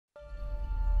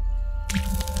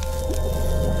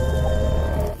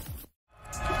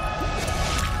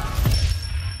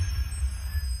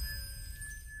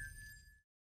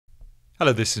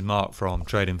Hello, this is Mark from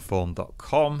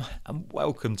tradingform.com and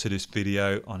welcome to this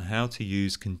video on how to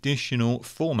use conditional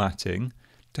formatting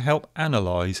to help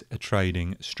analyze a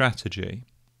trading strategy.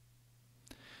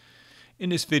 In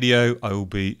this video, I will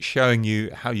be showing you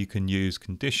how you can use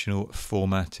conditional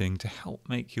formatting to help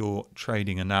make your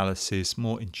trading analysis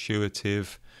more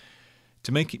intuitive,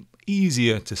 to make it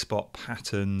easier to spot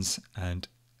patterns and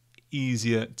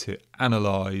easier to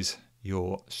analyze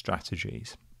your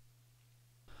strategies.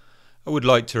 I would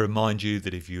like to remind you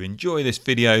that if you enjoy this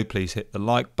video, please hit the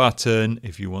like button.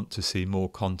 If you want to see more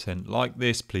content like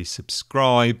this, please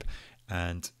subscribe,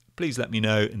 and please let me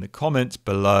know in the comments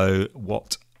below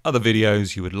what other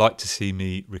videos you would like to see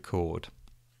me record.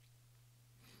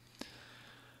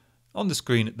 On the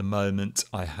screen at the moment,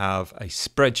 I have a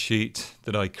spreadsheet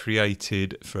that I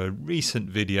created for a recent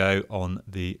video on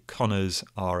the Connors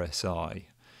RSI.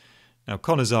 Now,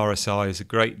 Connors RSI is a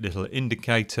great little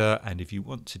indicator, and if you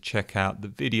want to check out the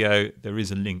video, there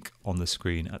is a link on the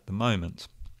screen at the moment.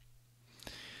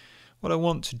 What I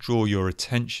want to draw your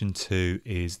attention to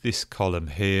is this column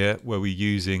here, where we're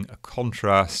using a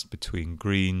contrast between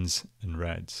greens and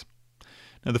reds.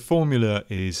 Now, the formula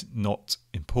is not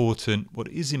important. What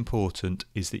is important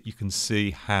is that you can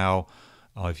see how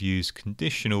I've used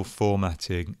conditional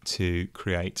formatting to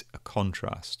create a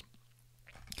contrast.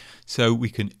 So we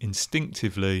can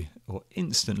instinctively or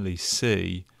instantly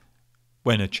see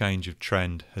when a change of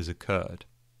trend has occurred.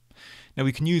 Now,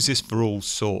 we can use this for all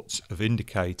sorts of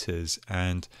indicators,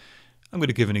 and I'm going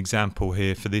to give an example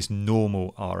here for this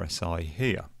normal RSI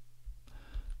here.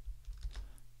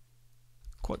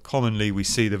 Quite commonly we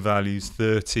see the values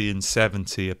 30 and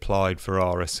 70 applied for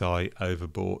RSI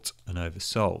overbought and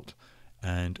oversold.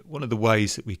 And one of the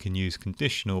ways that we can use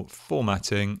conditional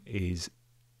formatting is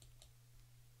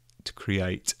to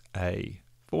create a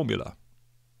formula.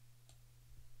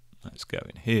 Let's go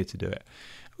in here to do it.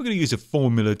 We're going to use a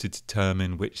formula to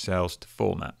determine which cells to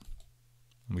format.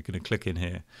 And we're going to click in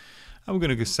here. And we're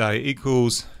going to say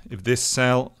equals, if this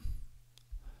cell,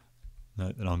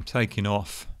 note that I'm taking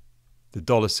off the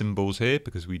dollar symbols here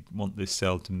because we want this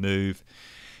cell to move.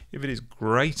 If it is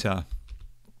greater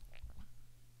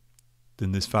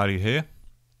than this value here,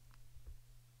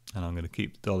 and I'm going to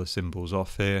keep the dollar symbols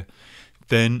off here,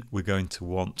 then we're going to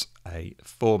want a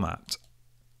format.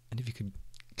 And if you can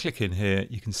click in here,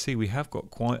 you can see we have got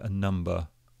quite a number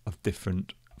of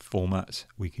different formats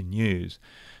we can use.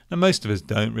 Now, most of us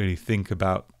don't really think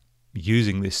about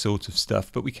using this sort of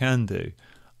stuff, but we can do.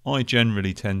 I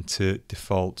generally tend to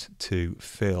default to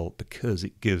fill because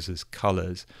it gives us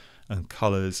colors, and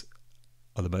colors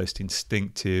are the most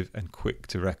instinctive and quick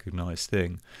to recognize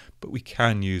thing, but we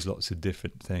can use lots of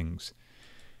different things.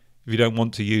 If you don't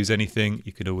want to use anything,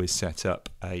 you can always set up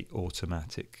a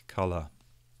automatic color.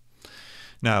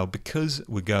 Now, because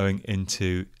we're going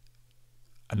into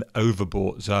an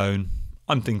overbought zone,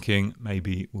 I'm thinking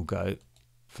maybe we'll go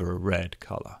for a red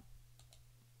color.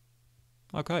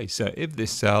 Okay, so if this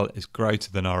cell is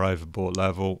greater than our overbought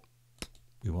level,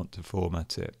 we want to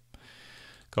format it.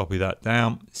 Copy that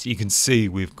down. So you can see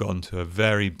we've gone to a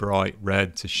very bright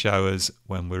red to show us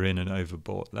when we're in an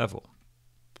overbought level.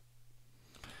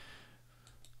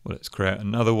 Well, let's create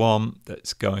another one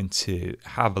that's going to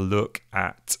have a look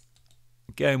at,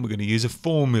 again, we're going to use a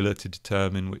formula to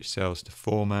determine which cells to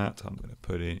format. I'm going to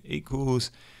put in equals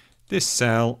this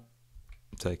cell,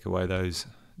 take away those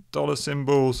dollar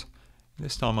symbols.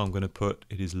 This time I'm going to put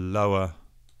it is lower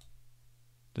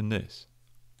than this.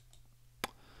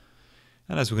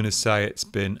 And as we're going to say it's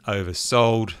been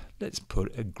oversold, let's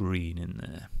put a green in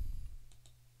there.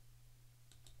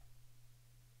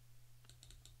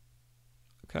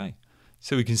 Okay,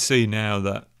 so we can see now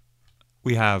that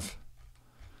we have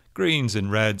greens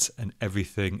and reds and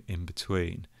everything in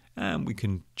between. And we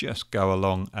can just go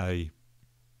along a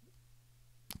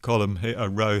column here, a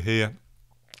row here,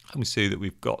 and we see that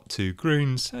we've got two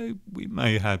greens, so we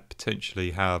may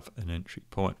potentially have an entry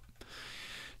point.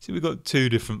 So we've got two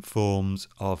different forms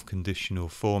of conditional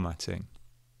formatting.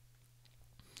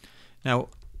 Now,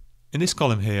 in this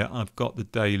column here, I've got the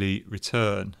daily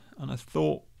return, and I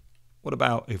thought, what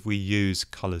about if we use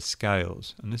color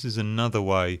scales? And this is another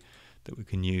way that we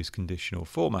can use conditional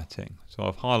formatting. So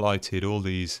I've highlighted all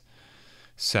these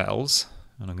cells,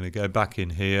 and I'm going to go back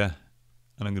in here,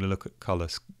 and I'm going to look at color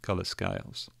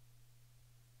scales.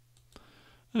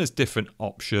 And there's different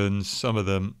options. Some of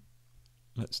them,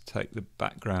 let's take the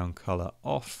background color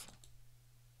off,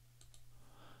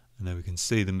 and then we can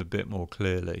see them a bit more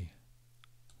clearly.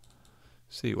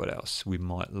 See what else we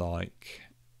might like.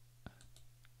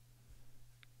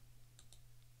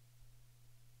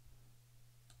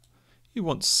 You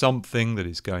want something that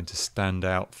is going to stand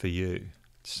out for you.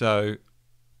 So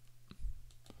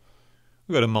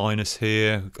we've got a minus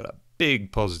here, we've got a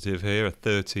big positive here, a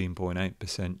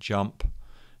 13.8% jump.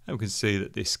 And we can see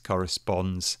that this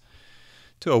corresponds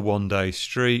to a one-day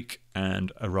streak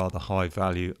and a rather high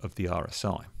value of the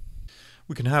RSI.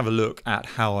 We can have a look at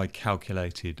how I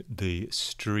calculated the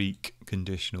streak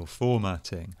conditional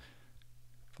formatting.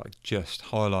 If I just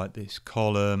highlight this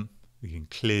column, we can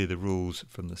clear the rules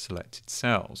from the selected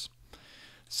cells.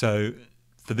 So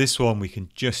for this one, we can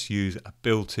just use a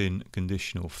built-in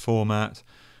conditional format,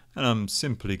 and I'm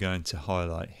simply going to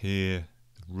highlight here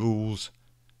the rules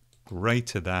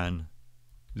greater than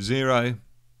 0,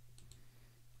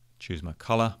 choose my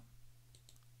color,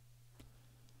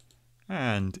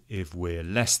 and if we're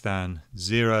less than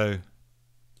 0,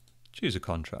 choose a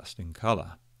contrasting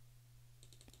color.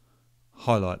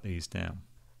 Highlight these down.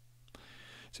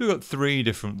 So we've got 3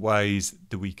 different ways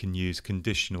that we can use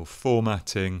conditional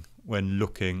formatting when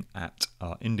looking at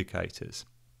our indicators.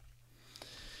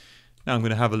 Now I'm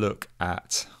going to have a look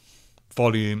at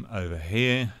volume over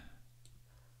here,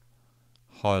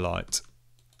 highlight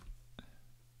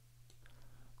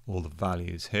all the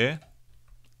values here,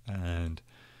 and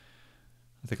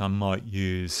I think I might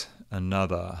use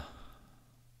another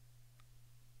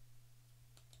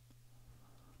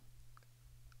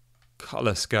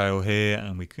color scale here,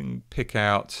 and we can pick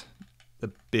out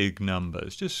the big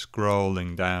numbers. Just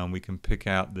scrolling down, we can pick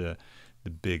out the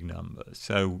big numbers.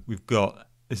 So we've got,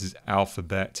 this is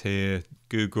Alphabet here,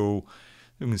 Google.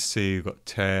 You can see we've got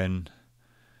 10,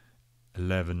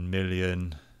 11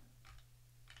 million.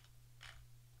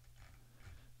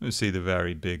 We'll see the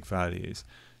very big values.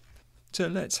 So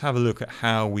let's have a look at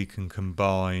how we can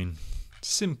combine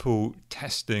simple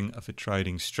testing of a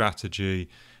trading strategy,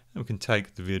 and we can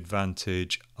take the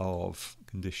advantage of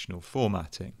conditional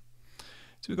formatting.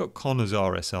 So we've got Connor's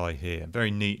RSI here,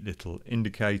 very neat little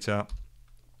indicator.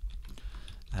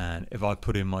 And if I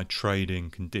put in my trading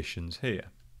conditions here,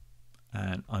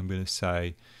 and I'm going to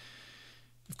say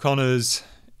if Connor's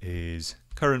is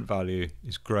current value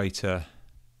is greater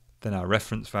than our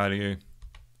reference value,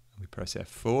 we press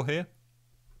F4 here.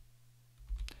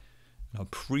 Our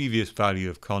previous value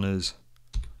of Connor's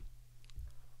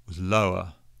was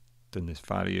lower than this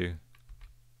value,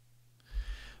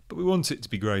 but we want it to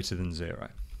be greater than 0.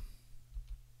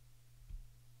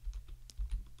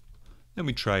 Then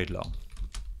we trade long.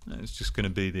 And it's just going to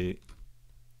be the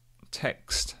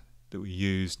text that we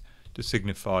used to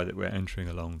signify that we're entering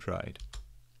a long trade.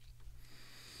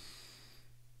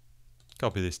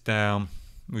 Copy this down.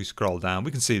 We scroll down.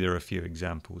 We can see there are a few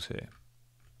examples here.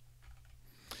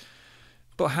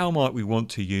 But how might we want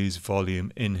to use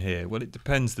volume in here? Well, it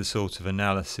depends the sort of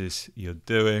analysis you're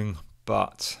doing,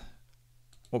 but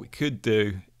what we could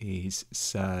do is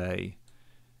say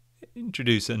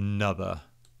introduce another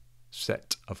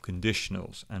set of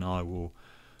conditionals, and I will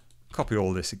copy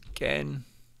all this again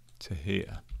to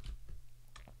here.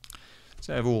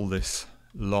 So I have all this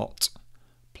lot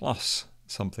plus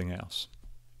something else,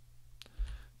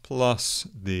 plus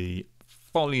the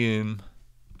volume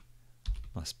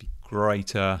must be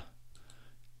greater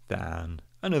than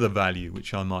another value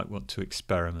which I might want to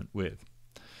experiment with.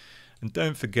 And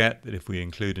don't forget that if we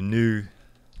include a new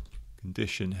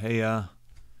condition here,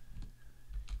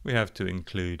 we have to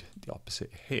include the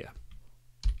opposite here.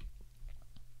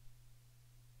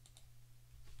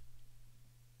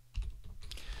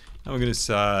 And we're going to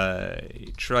say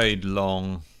trade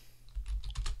long,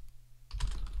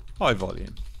 high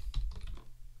volume.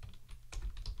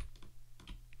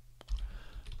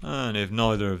 And if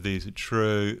neither of these are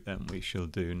true, then we shall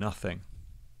do nothing.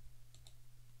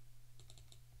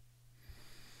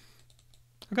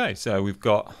 Okay, so we've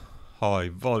got high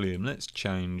volume. Let's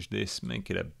change this, make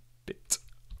it a bit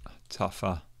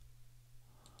tougher.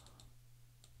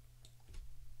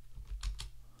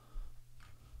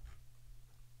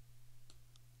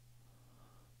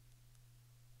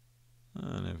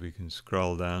 And if we can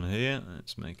scroll down here,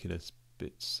 let's make it a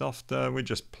bit softer. We're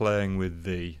just playing with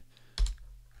the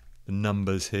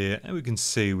numbers here, and we can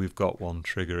see we've got one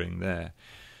triggering there.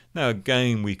 Now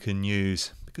again, we can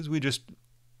use, because we're just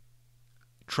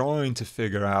trying to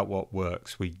figure out what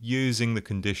works, we're using the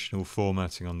conditional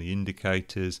formatting on the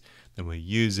indicators, then we're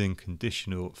using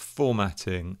conditional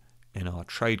formatting in our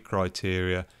trade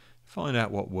criteria, find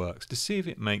out what works, to see if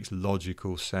it makes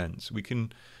logical sense. We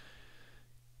can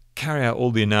carry out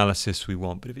all the analysis we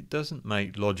want, but if it doesn't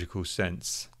make logical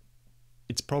sense,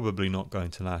 it's probably not going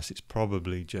to last. It's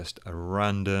probably just a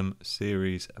random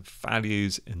series of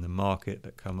values in the market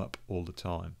that come up all the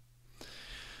time.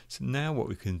 So now what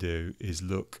we can do is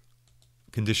look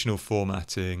conditional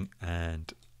formatting,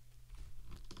 and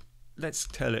let's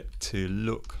tell it to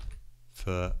look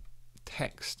for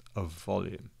text of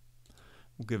volume.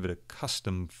 We'll give it a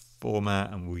custom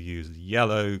format and we'll use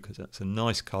yellow because that's a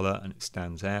nice color and it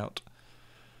stands out.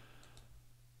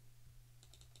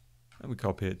 And we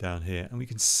copy it down here and we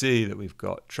can see that we've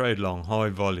got trade long high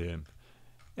volume.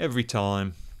 Every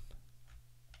time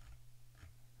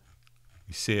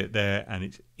we see it there and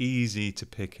it's easy to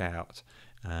pick out.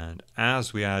 And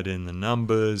as we add in the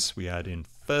numbers, we add in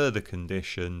further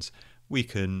conditions, we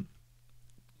can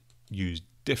use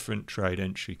different trade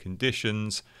entry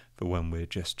conditions for when we're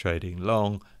just trading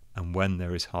long and when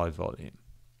there is high volume.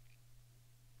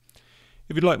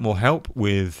 If you'd like more help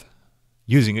with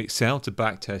using Excel to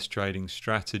backtest trading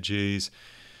strategies,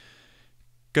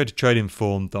 go to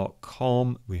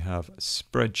tradinformed.com. We have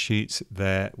spreadsheets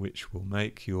there which will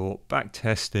make your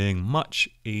backtesting much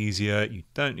easier. You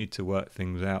don't need to work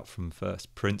things out from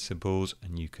first principles,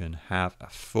 and you can have a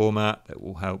format that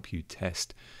will help you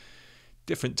test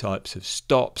different types of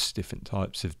stops, different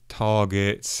types of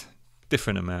targets,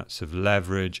 different amounts of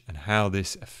leverage, and how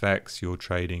this affects your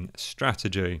trading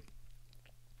strategy.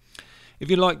 If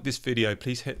you like this video,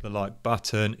 please hit the like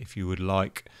button. If you would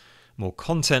like more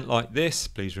content like this,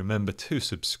 please remember to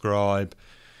subscribe.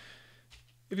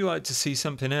 If you'd like to see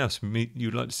something else,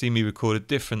 you'd like to see me record a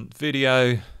different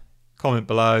video, comment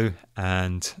below.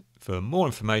 And for more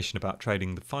information about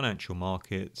trading the financial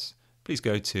markets, please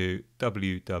go to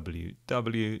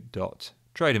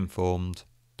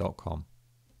www.tradinformed.com.